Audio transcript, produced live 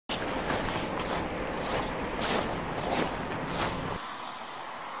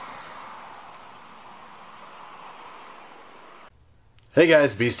Hey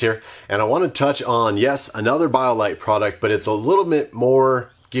guys, Beast here, and I want to touch on, yes, another Biolite product, but it's a little bit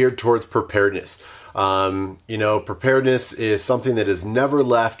more geared towards preparedness. Preparedness is something that has never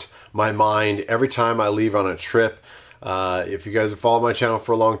left my mind every time I leave on a trip. If you guys have followed my channel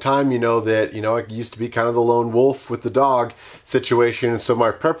for a long time, you know that, I used to be kind of the lone wolf with the dog situation, so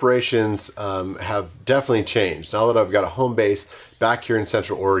my preparations have definitely changed. Now that I've got a home base back here in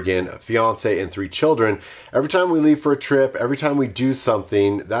Central Oregon, a fiance and 3 children, every time we leave for a trip, every time we do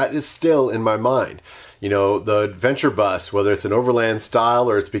something, that is still in my mind. The adventure bus, whether it's an overland style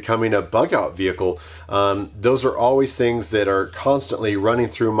or it's becoming a bug out vehicle, those are always things that are constantly running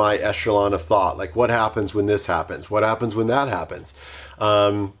through my echelon of thought. Like, what happens when this happens? What happens when that happens?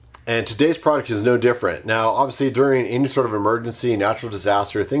 And today's product is no different. Now, obviously, during any sort of emergency, natural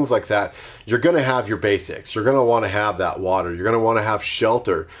disaster, things like that, you're going to have your basics. You're going to want to have that water. You're going to want to have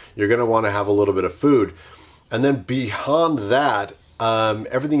shelter. You're going to want to have a little bit of food. And then beyond that,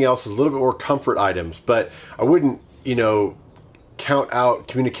 everything else is a little bit more comfort items. But I wouldn't, count out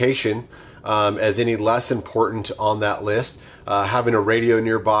communication as any less important on that list. Having a radio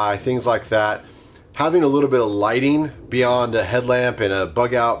nearby, things like that. Having a little bit of lighting beyond a headlamp and a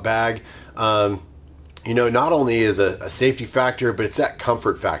bug out bag, not only is a safety factor, but it's that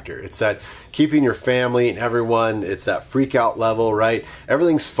comfort factor. It's that keeping your family and everyone, it's that freak out level, right?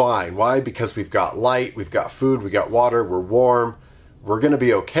 Everything's fine. Why? Because we've got light, we've got food, we've got water, we're warm, we're going to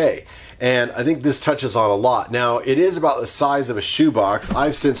be okay. And I think this touches on a lot. Now, it is about the size of a shoebox.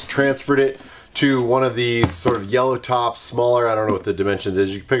 I've since transferred it to one of these sort of yellow top, smaller, I don't know what the dimensions is.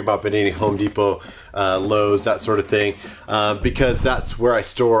 You can pick them up at any Home Depot, Lowe's, that sort of thing, because that's where I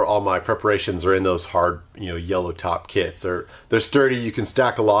store all my preparations, are in those hard, yellow top kits. They're sturdy, you can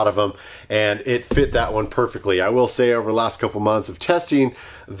stack a lot of them, and it fit that one perfectly. I will say, over the last couple months of testing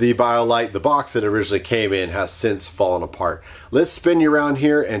the Biolite, the box that originally came in has since fallen apart. Let's spin you around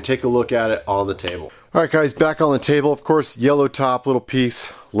here and take a look at it on the table. All right, guys, back on the table. Of course, yellow top, little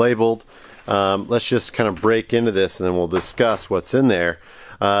piece, labeled. Let's just kind of break into this and then we'll discuss what's in there.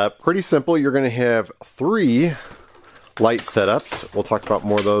 Pretty simple. You're going to have 3 light setups. We'll talk about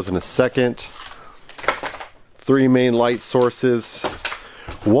more of those in a second. 3 main light sources,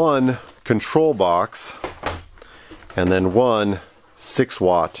 1 control box, and then 1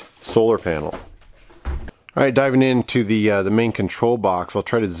 6-watt solar panel. All right, diving into the main control box. I'll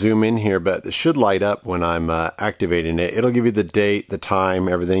try to zoom in here, but it should light up when I'm activating it. It'll give you the date, the time,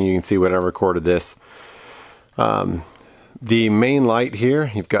 everything. You can see when I recorded this. The main light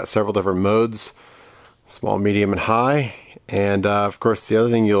here, you've got several different modes, small, medium, and high. And of course, the other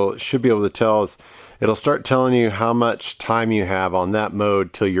thing you should be able to tell is it'll start telling you how much time you have on that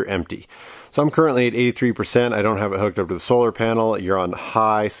mode till you're empty. So I'm currently at 83%. I don't have it hooked up to the solar panel. You're on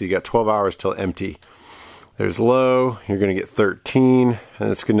high, so you got 12 hours till empty. There's low, you're going to get 13, and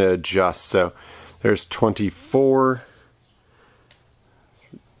it's going to adjust. So there's 24,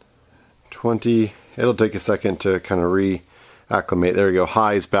 20. It'll take a second to kind of reacclimate. There you go.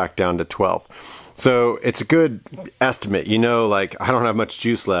 High is back down to 12. So it's a good estimate. Like, I don't have much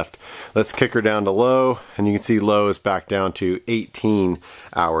juice left. Let's kick her down to low, and you can see low is back down to 18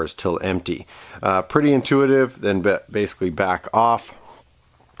 hours till empty. Pretty intuitive. Then basically back off.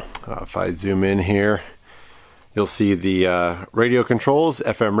 If I zoom in here, you'll see the radio controls,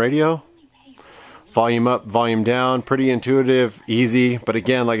 FM radio, volume up, volume down, pretty intuitive, easy. But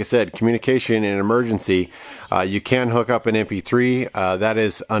again, like I said, communication in an emergency, you can hook up an MP3. That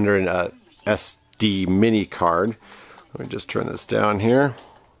is under an SD mini card. Let me just turn this down here,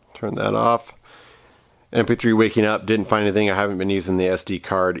 turn that off. MP3 waking up, didn't find anything. I haven't been using the SD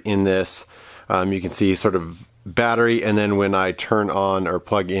card in this. You can see sort of battery, and then when I turn on or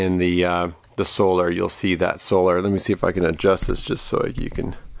plug in the solar, you'll see that solar. Let me see if I can adjust this just so you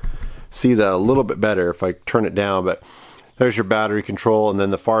can see that a little bit better if I turn it down. But there's your battery control, and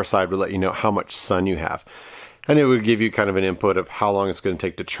then the far side would let you know how much sun you have, and it would give you kind of an input of how long it's going to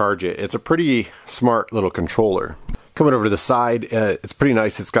take to charge it. It's a pretty smart little controller. Coming over to the side, it's pretty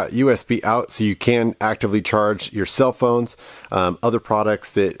nice. It's got USB out, so you can actively charge your cell phones. Other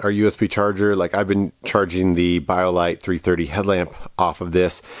products that are USB charger, like I've been charging the Biolite 330 headlamp off of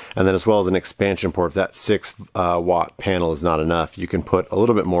this, and then as well as an expansion port. If that 6-watt panel is not enough, you can put a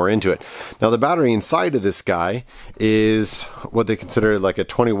little bit more into it. Now, the battery inside of this guy is what they consider like a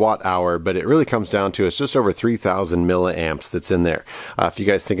 20-watt hour, but it really comes down to, it's just over 3,000 milliamps that's in there. If you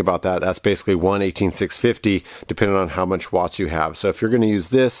guys think about that, that's basically one 18650, depending on on how much watts you have. So if you're going to use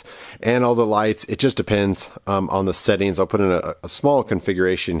this and all the lights, it just depends on the settings. I'll put in a small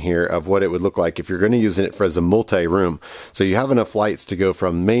configuration here of what it would look like if you're going to use it as a multi-room. So you have enough lights to go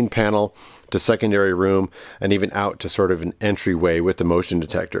from main panel to secondary room and even out to sort of an entryway with the motion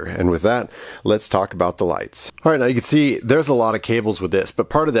detector. And with that, let's talk about the lights. All right, now you can see there's a lot of cables with this, but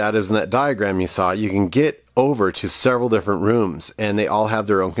part of that is in that diagram you saw, you can get over to several different rooms and they all have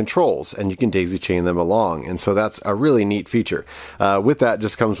their own controls and you can daisy chain them along. And so that's a really neat feature. With that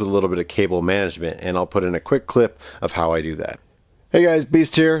just comes with a little bit of cable management, and I'll put in a quick clip of how I do that. Hey guys,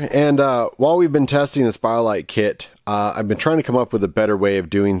 Beast here, and while we've been testing this Biolite kit, I've been trying to come up with a better way of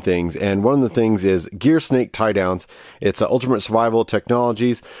doing things, and one of the things is gear snake tie downs. It's Ultimate Survival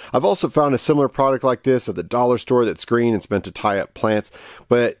Technologies. I've also found a similar product like this at the dollar store that's green. It's meant to tie up plants,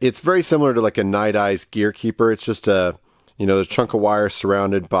 but it's very similar to like a Night Eyes gear keeper. It's just a, there's a chunk of wire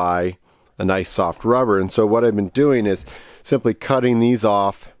surrounded by a nice soft rubber, and so what I've been doing is simply cutting these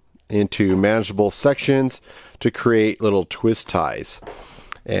off into manageable sections to create little twist ties.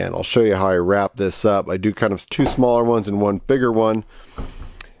 And I'll show you how I wrap this up. I do kind of 2 smaller ones and 1 bigger one.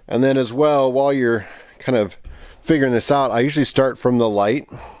 And then as well, while you're kind of figuring this out, I usually start from the light,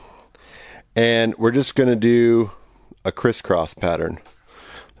 and we're just going to do a crisscross pattern.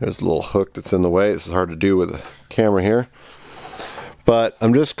 There's a little hook that's in the way. This is hard to do with a camera here. But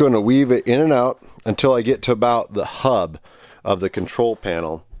I'm just going to weave it in and out until I get to about the hub of the control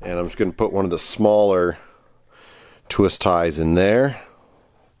panel. And I'm just going to put one of the smaller twist ties in there.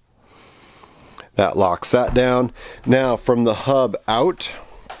 That locks that down. Now from the hub out,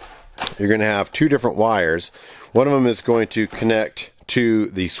 you're going to have 2 different wires. One of them is going to connect to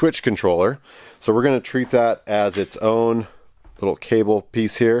the switch controller. So we're going to treat that as its own little cable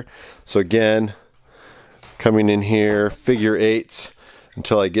piece here. So again, coming in here, figure 8s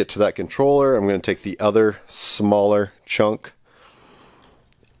until I get to that controller. I'm going to take the other smaller chunk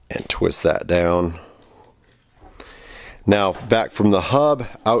and twist that down. Now back from the hub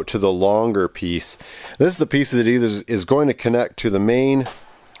out to the longer piece. This is the piece that either is going to connect to the main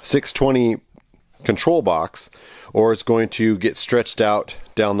 620 control box, or it's going to get stretched out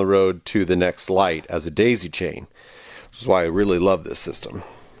down the road to the next light as a daisy chain. Which is why I really love this system.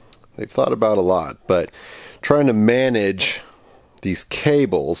 They've thought about a lot, but trying to manage these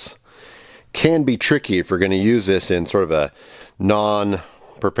cables can be tricky if you're going to use this in sort of a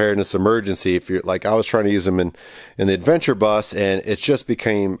non-preparedness emergency. If you're like, I was trying to use them in the adventure bus, and it just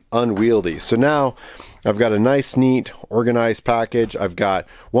became unwieldy. So now I've got a nice, neat, organized package. I've got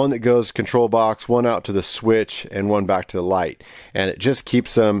one that goes control box, one out to the switch, and one back to the light. And it just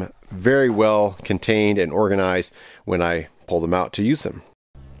keeps them very well contained and organized when I pull them out to use them.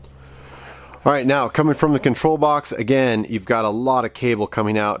 All right, now coming from the control box, again, you've got a lot of cable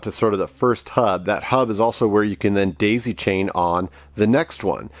coming out to sort of the first hub. That hub is also where you can then daisy chain on the next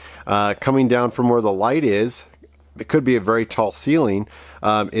one. Coming down from where the light is, it could be a very tall ceiling,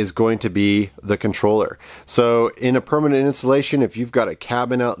 is going to be the controller. So in a permanent installation, if you've got a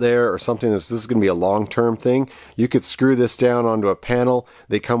cabin out there or something, this is going to be a long-term thing, you could screw this down onto a panel.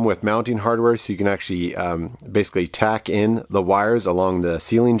 They come with mounting hardware, so you can actually basically tack in the wires along the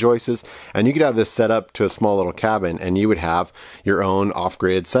ceiling joists, and you could have this set up to a small little cabin, and you would have your own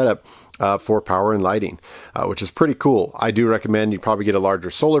off-grid setup for power and lighting, which is pretty cool. I do recommend you probably get a larger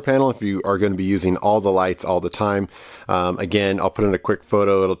solar panel if you are going to be using all the lights all the time. Again, I'll put in a quick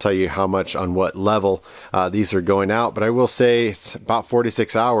photo. It'll tell you how much on what level these are going out, but I will say it's about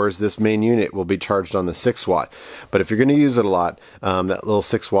 46 hours this main unit will be charged on the 6 watt. But if you're going to use it a lot, that little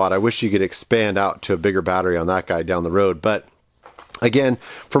 6 watt, I wish you could expand out to a bigger battery on that guy down the road. But again,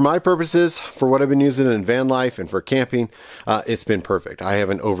 for my purposes, for what I've been using in van life and for camping, it's been perfect. I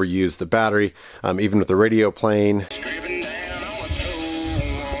haven't overused the battery, even with the radio playing.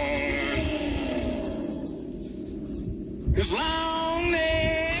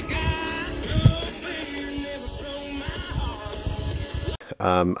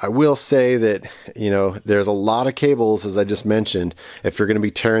 I will say that, there's a lot of cables, as I just mentioned. If you're going to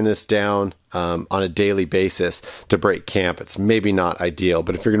be tearing this down on a daily basis to break camp, it's maybe not ideal.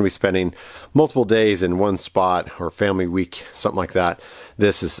 But if you're going to be spending multiple days in one spot or family week, something like that,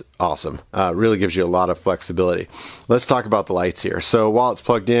 this is awesome. Really gives you a lot of flexibility. Let's talk about the lights here. So while it's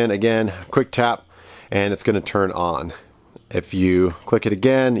plugged in, again, quick tap, and it's going to turn on. If you click it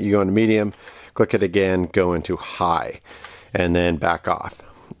again, you go into medium, click it again, go into high, and then back off.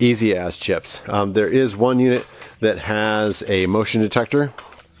 Easy as chips. There is one unit that has a motion detector.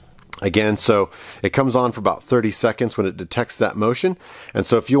 Again, so it comes on for about 30 seconds when it detects that motion. And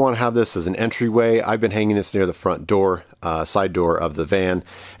so if you want to have this as an entryway, I've been hanging this near the front door, side door of the van.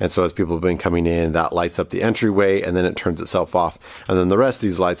 And so as people have been coming in, that lights up the entryway and then it turns itself off. And then the rest of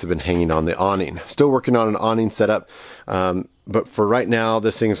these lights have been hanging on the awning. Still working on an awning setup. But for right now,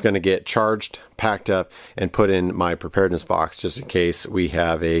 this thing is going to get charged, packed up, and put in my preparedness box just in case we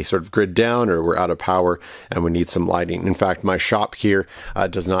have a sort of grid down or we're out of power and we need some lighting. In fact, my shop here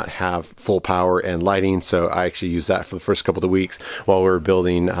does not have full power and lighting, so I actually used that for the first couple of weeks while we were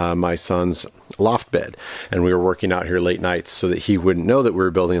building my son's loft bed. And we were working out here late nights so that he wouldn't know that we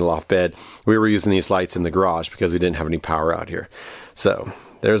were building a loft bed. We were using these lights in the garage because we didn't have any power out here. So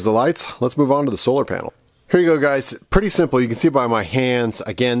there's the lights. Let's move on to the solar panel. Here you go, guys. Pretty simple. You can see by my hands.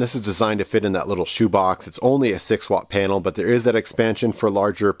 Again, this is designed to fit in that little shoebox. It's only a 6-watt panel, but there is that expansion for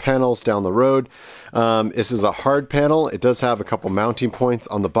larger panels down the road. This is a hard panel. It does have a couple mounting points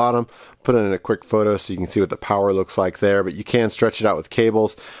on the bottom. Put in a quick photo so you can see what the power looks like there, but you can stretch it out with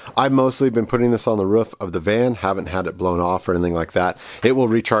cables. I've mostly been putting this on the roof of the van. Haven't had it blown off or anything like that. It will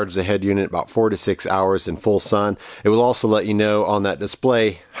recharge the head unit about 4 to 6 hours in full sun. It will also let you know on that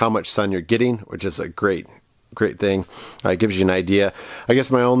display how much sun you're getting, which is a great thing. It gives you an idea. I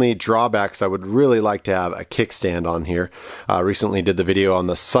guess my only drawbacks, I would really like to have a kickstand on here. Recently did the video on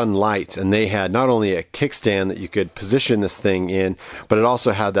the Sunlight, and they had not only a kickstand that you could position this thing in, but it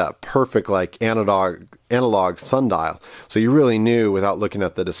also had that perfect like analog sundial. So you really knew without looking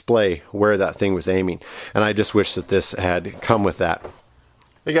at the display where that thing was aiming. And I just wish that this had come with that.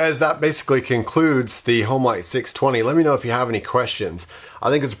 Hey guys, that basically concludes the HomeLight 620. Let me know if you have any questions. I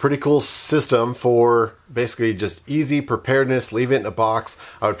think it's a pretty cool system for basically just easy preparedness. Leave it in a box.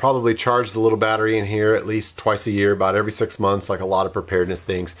 I would probably charge the little battery in here at least twice a year, about every 6 months, like a lot of preparedness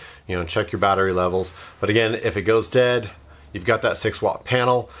things. You know, check your battery levels. But again, if it goes dead, you've got that 6-watt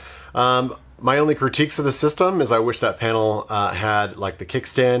panel. My only critiques of the system is I wish that panel had like the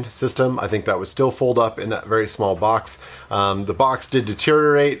kickstand system. I think that would still fold up in that very small box. The box did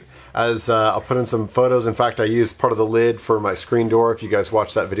deteriorate, as I'll put in some photos. In fact, I used part of the lid for my screen door, if you guys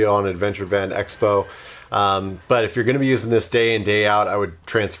watched that video on Adventure Van Expo. But if you're going to be using this day in, day out, I would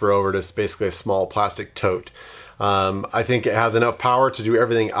transfer over to basically a small plastic tote. I think it has enough power to do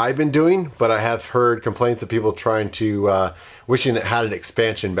everything I've been doing, but I have heard complaints of people trying to, wishing it had an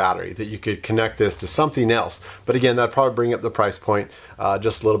expansion battery, that you could connect this to something else. But again, that'd probably bring up the price point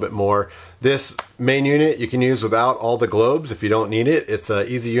just a little bit more. This main unit you can use without all the globes if you don't need it. It's an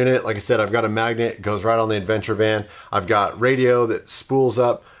easy unit. Like I said, I've got a magnet, it goes right on the Adventure Van. I've got radio that spools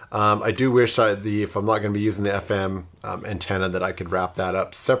up. I do wish if I'm not going to be using the FM antenna, that I could wrap that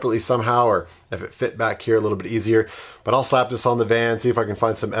up separately somehow, or if it fit back here a little bit easier. But I'll slap this on the van, see if I can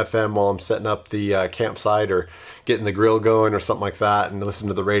find some FM while I'm setting up the campsite or getting the grill going or something like that, and listen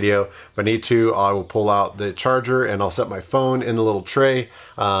to the radio. If I need to, I will pull out the charger and I'll set my phone in the little tray.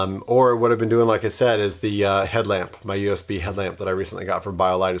 Or what I've been doing, like I said, is the headlamp, my USB headlamp that I recently got from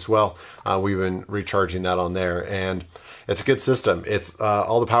Biolite as well. We've been recharging that on there, and it's a good system. It's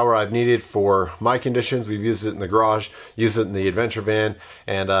all the power I've needed for my conditions. We've used it in the garage, used it in the Adventure Van,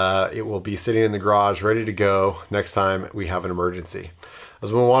 and it will be sitting in the garage ready to go next time we have an emergency. This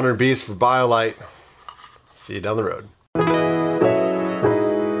has been Wandering Beast for Biolite. See you down the road.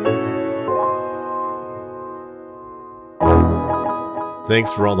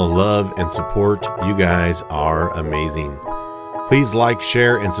 Thanks for all the love and support. You guys are amazing. Please like,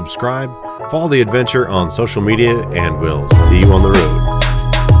 share, and subscribe. Follow the adventure on social media, and we'll see you on the road.